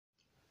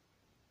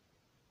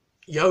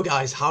Yo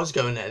guys, how's it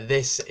going?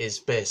 This is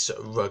Biss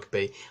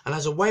Rugby, and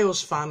as a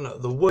Wales fan,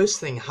 the worst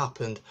thing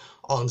happened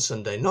on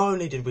Sunday. Not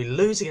only did we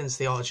lose against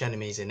the arch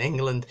enemies in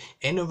England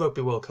in a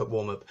Rugby World Cup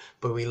warm-up,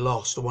 but we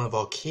lost one of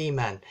our key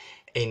men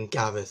in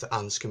Gareth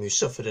Anscombe, who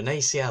suffered an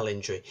ACL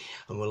injury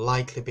and will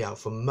likely be out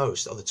for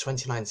most of the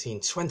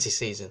 2019-20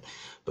 season,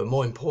 but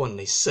more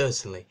importantly,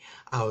 certainly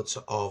out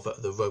of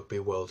the Rugby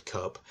World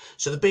Cup.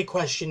 So the big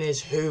question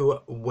is, who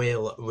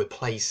will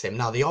replace him?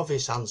 Now, the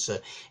obvious answer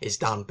is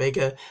Dan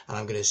Biggar, and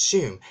I'm going to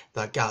assume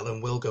that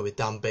Gatland will go with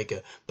Dan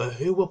Biggar, but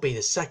who will be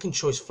the second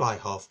choice fly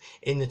half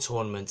in the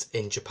tournament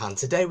in Japan?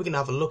 Today we're going to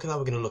have a look at that.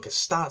 We're going to look at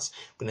stats,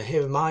 we're going to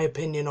hear my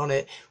opinion on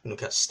it, we're going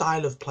to look at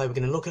style of play, we're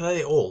going to look at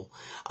it all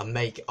and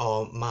make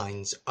our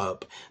minds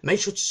up.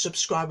 Make sure to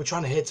subscribe. We're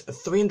trying to hit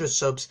 300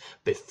 subs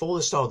before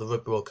the start of the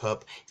Rugby World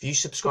Cup. If you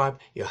subscribe,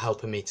 you're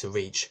helping me to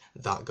reach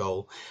that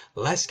goal.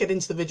 Let's get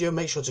into the video.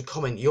 Make sure to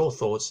comment your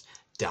thoughts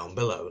down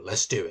below.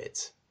 Let's do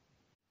it.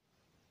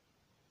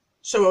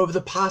 So over the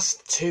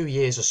past 2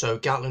 years or so,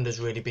 Gatland has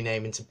really been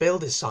aiming to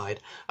build his side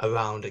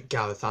around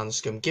Gareth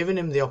Anscombe, giving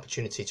him the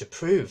opportunity to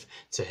prove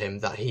to him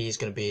that he's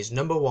going to be his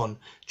 #1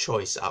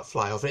 choice at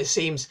fly-half. And it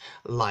seems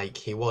like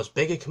he was.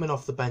 Biggar coming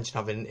off the bench and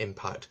having an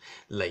impact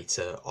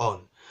later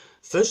on.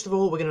 First of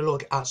all, we're going to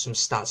look at some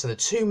stats, and the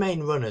two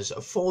main runners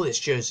for this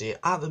jersey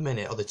at the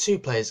minute are the two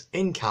players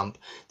in camp,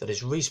 that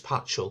is Rhys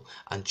Patchell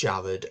and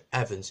Jared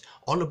Evans.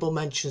 Honourable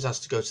mentions has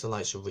to go to the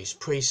likes of Rhys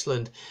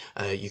Priestland.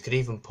 You could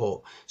even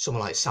put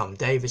someone like Sam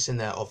Davis in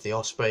there of the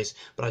Ospreys,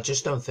 but I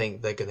just don't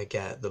think they're going to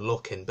get the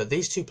look in. But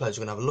these two players,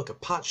 we're going to have a look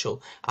at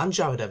Patchell and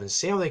Jared Evans,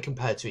 see how they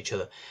compare to each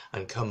other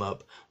and come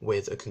up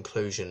with a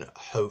conclusion,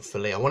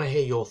 hopefully. I want to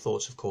hear your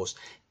thoughts, of course,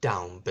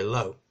 down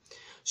below.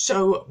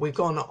 So we've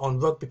gone on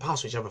Rugby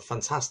Pass, which have a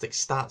fantastic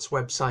stats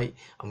website,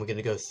 and we're going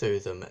to go through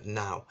them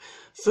now.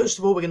 First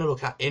of all, we're going to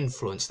look at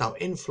influence. Now,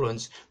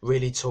 influence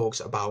really talks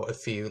about a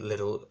few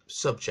little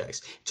subjects.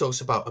 It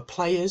talks about a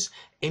player's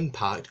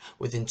impact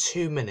within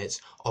 2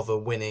 minutes of a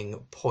winning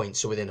point,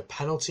 so within a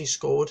penalty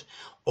scored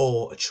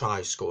or a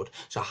try scored.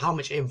 So how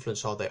much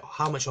influence are they?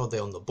 How much are they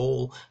on the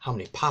ball? How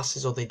many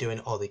passes are they doing?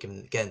 Are they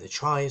getting the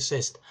try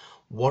assist?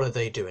 What are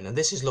they doing? And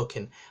this is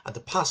looking at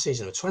the past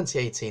season of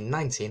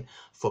 2018-19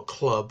 for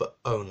club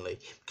only,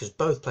 because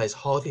both players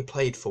hardly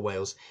played for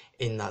Wales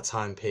in that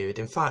time period.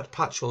 In fact,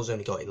 Patchell's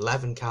only got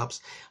 11 caps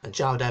and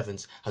Jared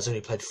Evans has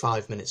only played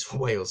 5 minutes for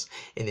Wales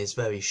in his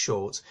very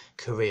short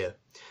career.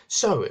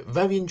 So,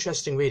 very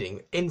interesting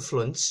reading.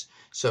 Influence,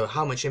 so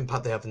how much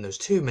impact they have in those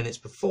 2 minutes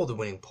before the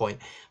winning point.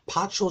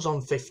 Patchell's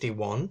on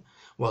 51.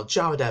 Well,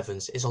 Jared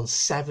Evans is on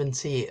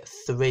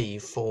 73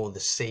 for the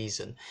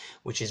season,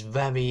 which is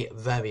very,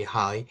 very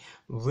high.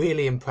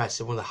 Really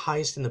impressive. One of the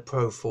highest in the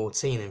Pro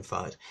 14, in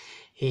fact.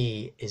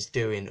 He is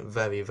doing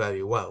very,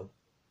 very well.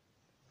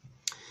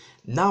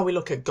 Now we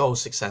look at goal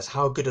success.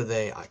 How good are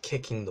they at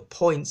kicking the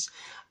points?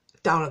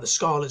 Down at the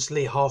Scarlets,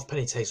 Lee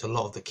Halfpenny takes a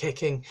lot of the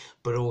kicking,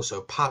 but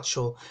also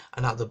Patchell.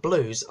 And at the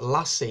Blues,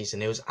 last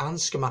season, it was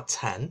Anscombe at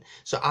 10.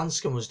 So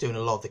Anscombe was doing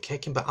a lot of the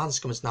kicking, but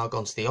Anscombe has now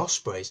gone to the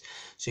Ospreys.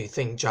 So you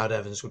think Jared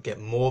Evans would get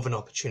more of an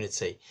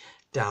opportunity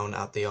down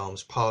at the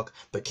Arms Park.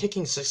 But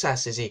kicking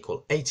success is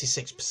equal,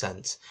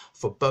 86%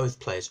 for both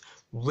players.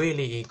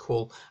 Really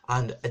equal,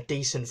 and a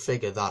decent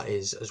figure that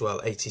is as well,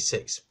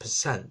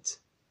 86%.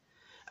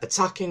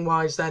 Attacking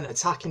wise then,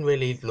 attacking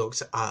really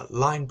looks at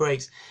line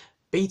breaks,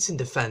 beaten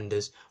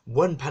defenders,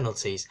 won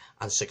penalties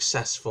and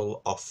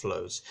successful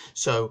offloads.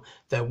 So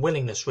their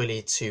willingness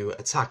really to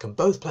attack, and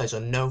both players are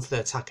known for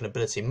their attacking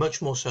ability,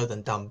 much more so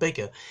than Dan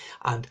Biggar,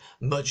 and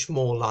much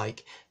more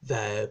like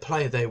the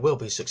player they will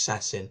be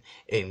success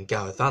in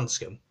Gareth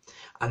Anscombe.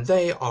 And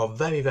they are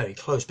very, very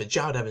close, but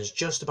Jared Evans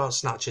just about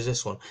snatches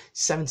this one,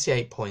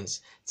 78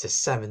 points to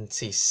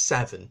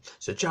 77.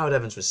 So Jared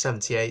Evans was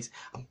 78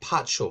 and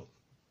Patchell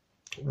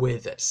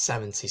with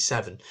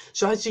 77.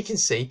 So as you can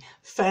see,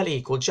 fairly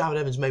equal. Jared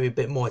Evans maybe a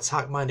bit more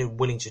attack minded,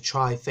 willing to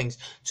try things,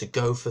 to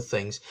go for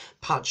things.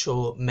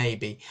 Patchell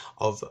maybe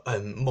of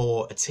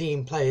more a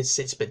team player,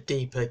 sits a bit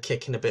deeper,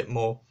 kicking a bit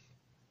more,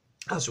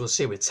 as we'll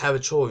see with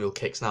territorial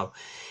kicks. Now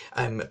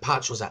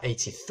Patchell's at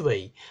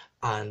 83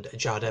 and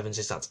Jared Evans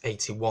is at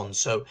 81,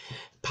 so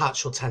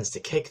Patchell tends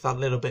to kick that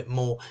little bit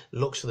more,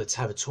 looks for the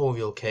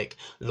territorial kick,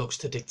 looks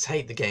to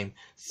dictate the game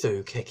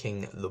through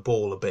kicking the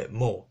ball a bit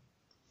more.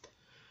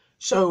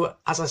 So,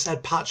 as I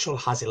said, Patchell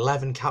has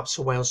 11 caps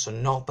for Wales, so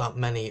not that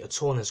many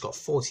at all, and has got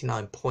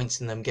 49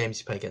 points in them games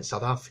he played against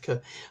South Africa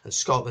and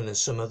Scotland and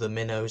some other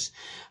minnows.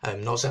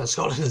 Not saying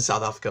Scotland and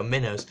South Africa are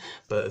minnows,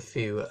 but a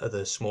few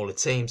other smaller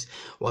teams.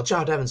 While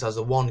Jared Evans has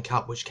the 1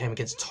 cap which came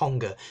against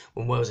Tonga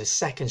when Wales'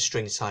 second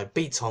string side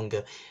beat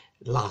Tonga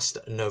last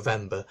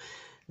November.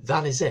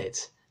 That is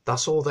it.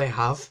 That's all they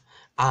have,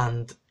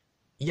 and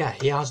yeah,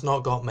 he has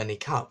not got many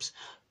caps.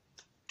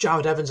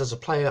 Jared Evans as a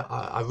player,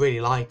 I really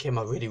like him,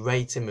 I really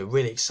rate him, a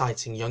really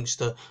exciting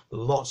youngster,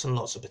 lots and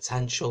lots of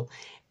potential.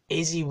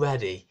 Is he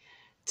ready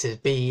to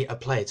be a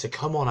player, to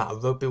come on at a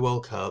Rugby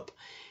World Cup?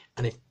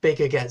 And if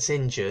Biggar gets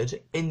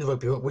injured in the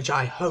Rugby World Cup, which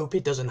I hope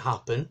it doesn't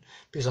happen,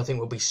 because I think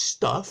we'll be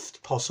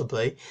stuffed,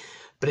 possibly,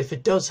 But if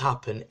it does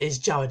happen, is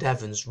Jared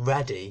Evans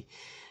ready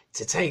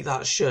to take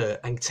that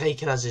shirt and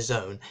take it as his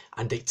own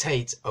and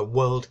dictate a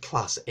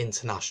world-class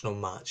international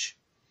match?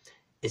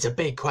 It's a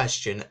big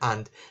question,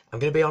 and I'm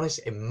going to be honest,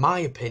 in my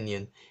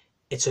opinion,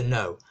 it's a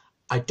no.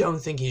 I don't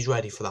think he's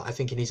ready for that. I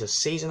think he needs a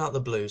season at the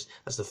Blues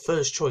as the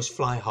first choice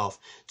fly half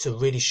to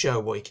really show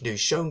what he can do.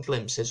 He's shown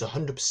glimpses,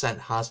 100%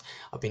 has.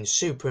 I've been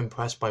super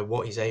impressed by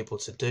what he's able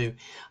to do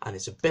and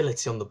his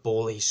ability on the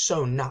ball. He's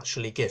so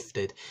naturally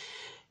gifted.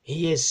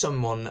 He is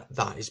someone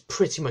that is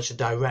pretty much a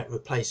direct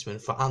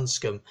replacement for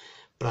Anscombe,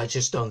 but I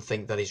just don't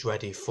think that he's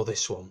ready for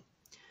this one.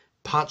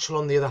 Patchell,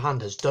 on the other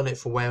hand, has done it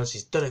for Wales.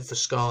 He's done it for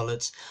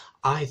Scarlets.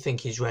 I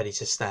think he's ready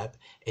to step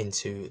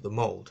into the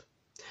mould.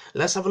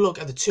 Let's have a look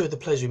at the two of the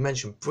players we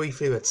mentioned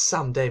briefly. We had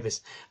Sam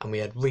Davies and we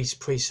had Rhys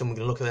Priestland. We're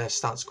going to look at their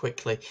stats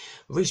quickly.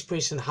 Rhys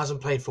Priestland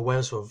hasn't played for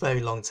Wales for a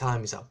very long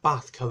time. He's at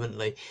Bath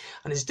currently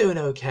and he's doing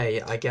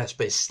okay, I guess,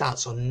 but his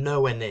stats are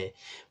nowhere near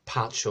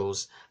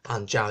Patchell's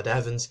and Jared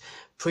Evans.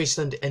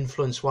 Priestland,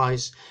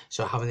 influence-wise,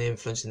 so having the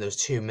influence in those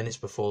 2 minutes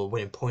before the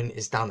winning point,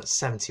 is down at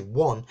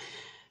 71.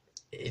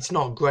 It's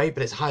not great,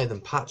 but it's higher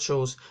than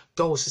Patchell's.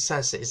 Goal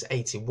success is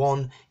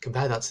 81.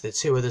 Compare that to the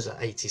two others at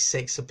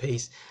 86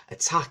 apiece.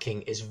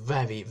 Attacking is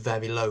very,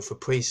 very low for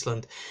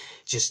Priestland.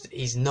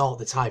 He's not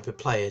the type of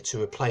player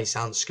to replace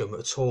Anscombe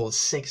at all.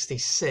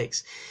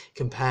 66.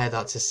 Compare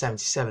that to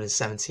 77 and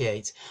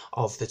 78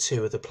 of the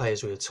two other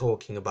players we were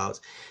talking about.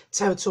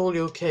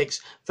 Territorial kicks,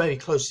 very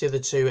close to the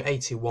other two,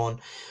 81.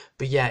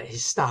 But yet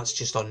his stats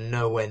just are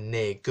nowhere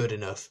near good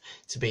enough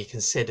to be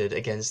considered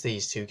against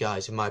these two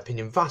guys, in my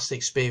opinion. Vast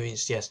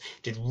experience, yes,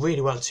 did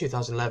really well at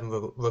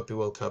 2011 Rugby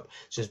World Cup,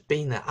 so has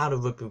been there out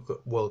of Rugby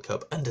World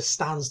Cup,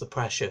 understands the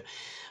pressure,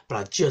 but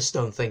I just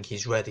don't think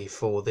he's ready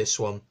for this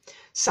one.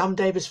 Sam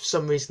Davies, for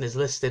some reason, is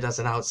listed as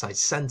an outside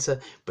centre,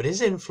 but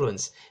his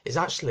influence is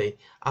actually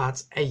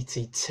at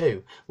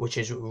 82, which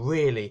is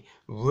really,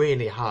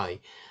 really high.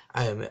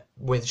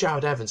 With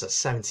Jared Evans at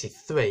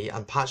 73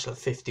 and Patchell at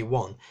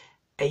 51,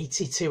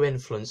 82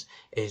 influence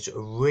is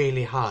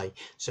really high,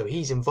 so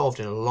he's involved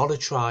in a lot of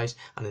tries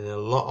and in a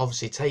lot,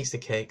 obviously takes the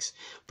kicks,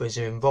 but is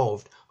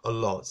involved a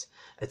lot.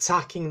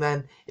 Attacking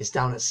then is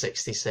down at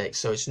 66,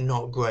 so it's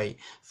not great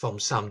from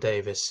Sam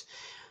Davies.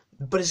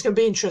 But it's going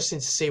to be interesting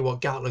to see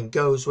what Gatland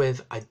goes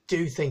with. I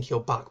do think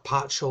he'll back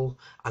Patchell,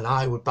 and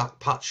I would back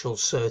Patchell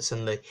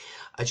certainly.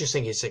 I just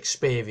think it's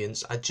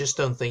experience. I just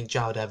don't think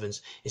Jared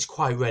Evans is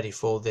quite ready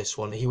for this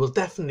one. He will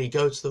definitely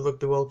go to the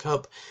Rugby World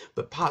Cup,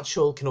 but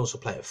Patchell can also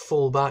play at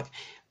fullback,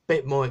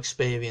 bit more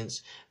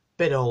experience,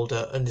 bit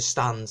older,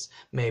 understands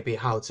maybe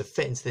how to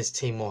fit into this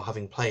team more,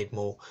 having played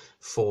more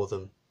for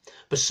them.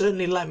 But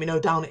certainly let me know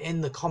down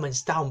in the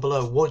comments down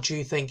below, what do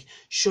you think?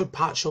 Should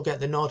Patchell get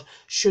the nod?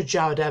 Should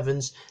Jared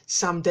Evans?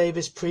 Sam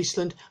Davies,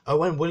 Priestland,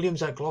 Owen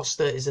Williams at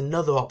Gloucester is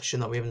another option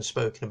that we haven't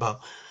spoken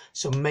about.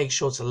 So make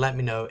sure to let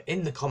me know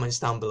in the comments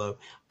down below.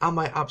 Am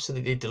I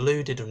absolutely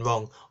deluded and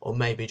wrong, or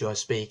maybe do I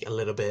speak a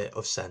little bit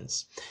of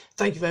sense?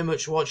 Thank you very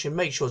much for watching.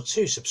 Make sure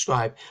to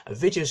subscribe. A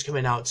video is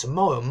coming out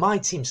tomorrow. My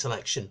team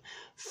selection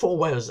for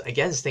Wales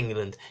against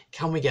England.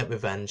 Can we get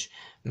revenge?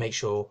 Make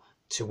sure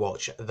to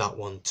watch that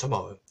one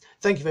tomorrow.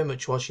 Thank you very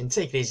much for watching.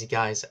 Take it easy,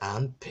 guys,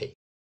 and peace.